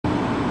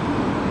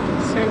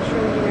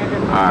Central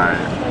United.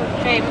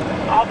 Alright. Babe,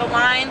 all the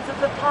lines of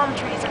the palm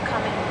trees are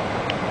coming.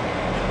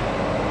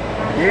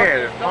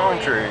 Yeah, there's palm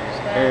trees.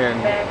 And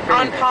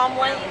On Palm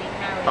Lane.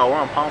 oh,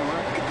 we're on Palm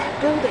Lane? Look at that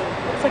building.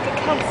 Looks like a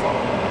castle.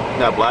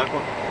 That black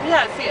one?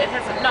 Yeah, see, it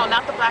has no,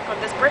 not the black one.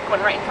 This brick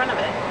one right in front of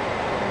it.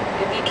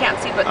 You can't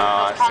see, but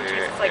those palm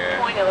trees, it's like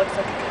pointed. It looks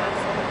like a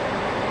castle.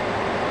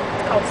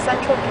 It's called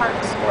Central Park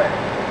Square.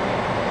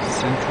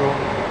 Central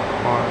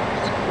Park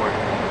Square.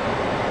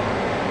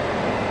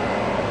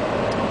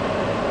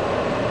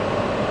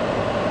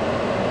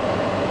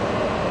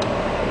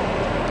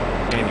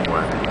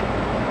 Anyway,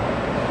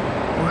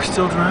 we're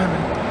still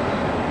driving.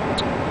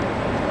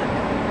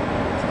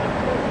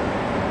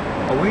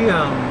 Are we,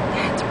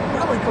 Yeah, it's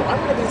really cool. I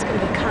wonder if these are going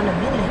to be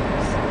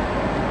condominiums.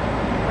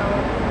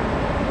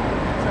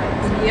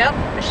 Yep,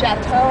 a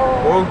chateau.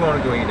 where are we going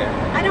to go eat at?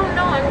 I don't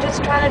know. I'm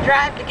just trying to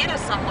drive to get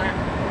us somewhere.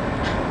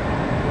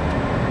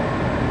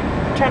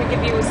 I'm trying to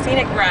give you a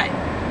scenic ride.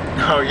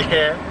 Oh,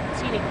 yeah?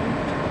 Scenic.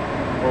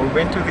 Well, we've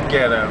been to the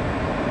ghetto.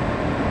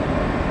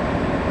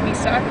 We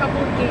saw a couple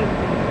of game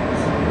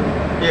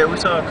plays. Yeah, we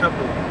saw a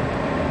couple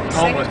We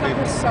sang a homeless couple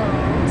people.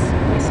 songs.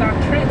 We saw a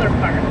trailer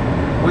park.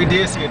 We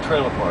did see a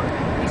trailer park.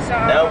 We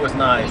saw. That was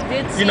nice. We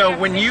did see You know, a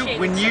when you,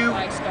 fishing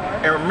supply store.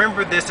 and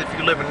remember this if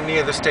you live in any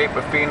other state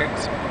but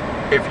Phoenix,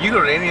 if you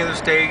go to any other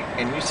state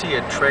and you see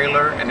a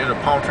trailer and there's a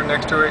palm tree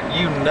next to it,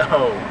 you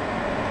know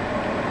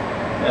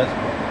that's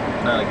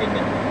not a good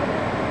name.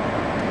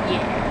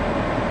 Yeah.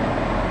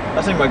 I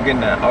was thinking about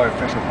getting that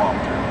artificial palm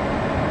tree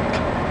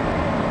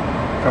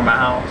from my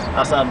house,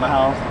 outside my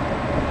house.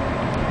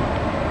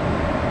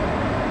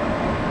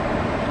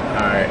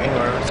 Alright,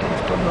 anyway, let's see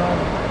what's going on.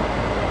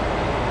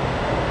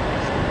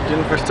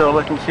 Jennifer's still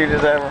looking cute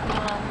as ever.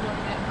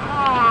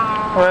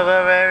 Aww. What's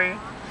up, baby?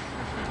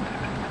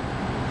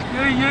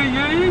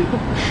 Yeah.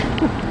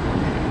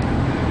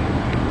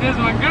 There's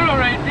my girl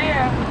right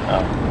there.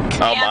 Oh,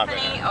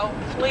 Anthony, oh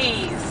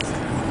please.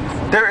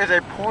 there is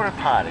a porta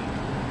potty.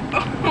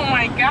 Oh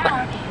my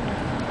gosh.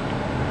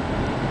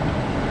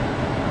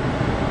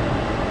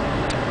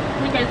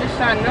 We guys just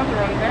saw another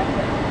one back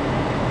there.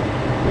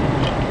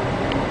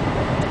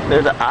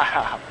 There's an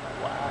IHOP.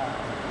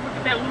 Look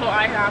at that little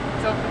IHOP.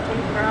 It's open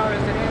 24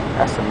 hours a day.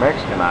 That's the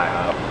Mexican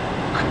IHOP.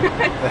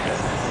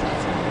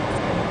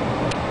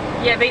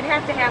 Yeah, they'd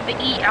have to have the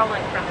EL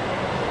in front of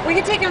it. We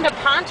could take him to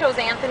Poncho's,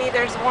 Anthony.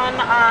 There's one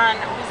on,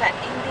 what was that,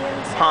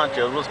 Indians?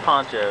 Ponchos. What's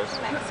Ponchos?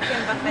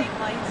 Mexican buffet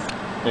place.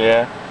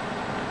 Yeah.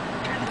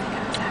 I'm trying to think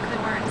of exactly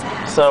where it's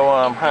at. So,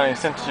 honey,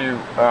 since you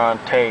are on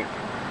tape,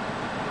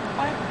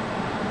 What?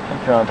 since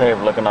you're on tape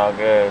looking all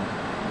good,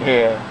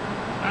 yeah.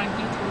 On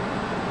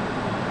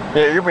YouTube.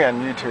 Yeah, you'll be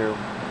on YouTube,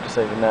 just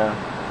so you know.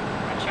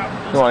 Watch out for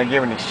You those want to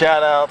give any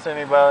shout outs to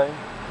anybody?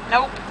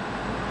 Nope.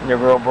 Your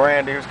girl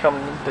Brandy, who's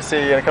coming to see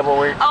you in a couple of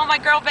weeks. Oh, my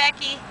girl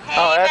Becky. Hey,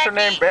 Oh, that's Becky. her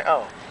name,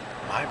 oh.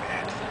 My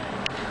bad.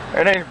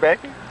 Her name's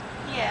Becky?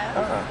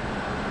 Yeah.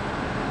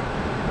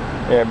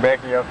 Yeah,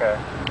 Becky, okay.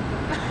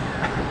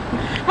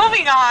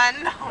 Moving on.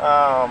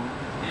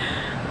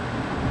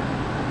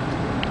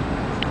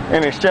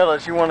 Any shout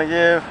outs you want to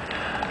give?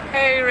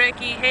 Hey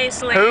Ricky, hey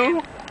Slim.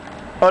 Who?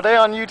 Are they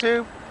on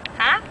YouTube?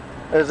 Huh?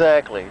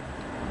 Exactly.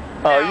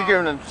 Oh, No. you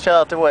giving a shout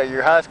out to what,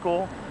 your high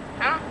school?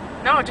 Huh?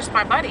 No, just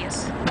my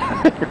buddies.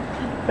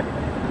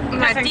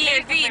 My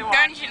D&D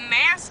Dungeon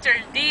Master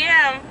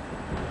DM.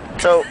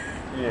 So,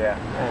 yeah.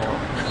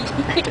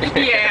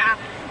 Yeah,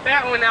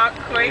 that went out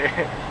quick.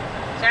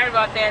 Sorry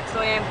about that,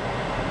 Slim.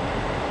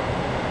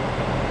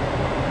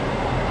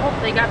 Oh,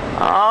 they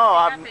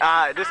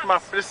got.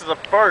 This is a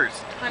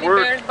first. Honey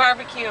Bear's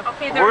Barbecue.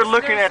 Okay, We're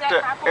looking there's at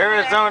that the apple there.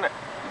 Arizona,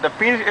 the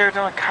Phoenix,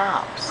 Arizona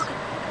cops.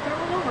 They're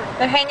all over.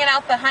 They're hanging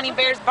out the Honey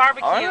Bear's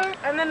Barbecue. Are they?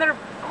 And then they're.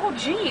 Oh,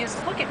 geez,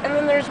 look at. And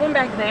then there's one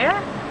back there.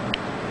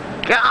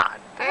 God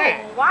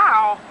dang. Oh,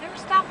 wow. They were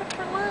stopping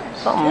for lunch.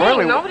 Something Dang,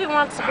 really nobody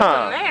wants to go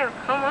Huh. in there.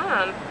 Come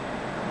on.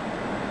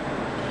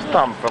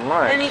 stopping for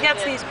lunch. And he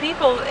gets these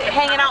people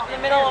hanging out in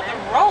the middle of the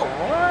road.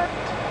 What?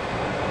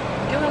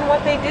 Doing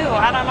what they do.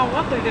 I don't know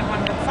what they're doing,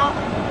 but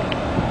something.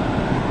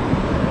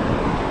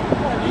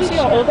 You see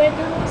how old that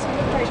dude is? He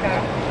looked like a.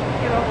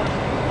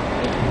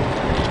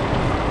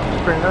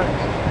 It's pretty nice.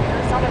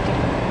 Arizona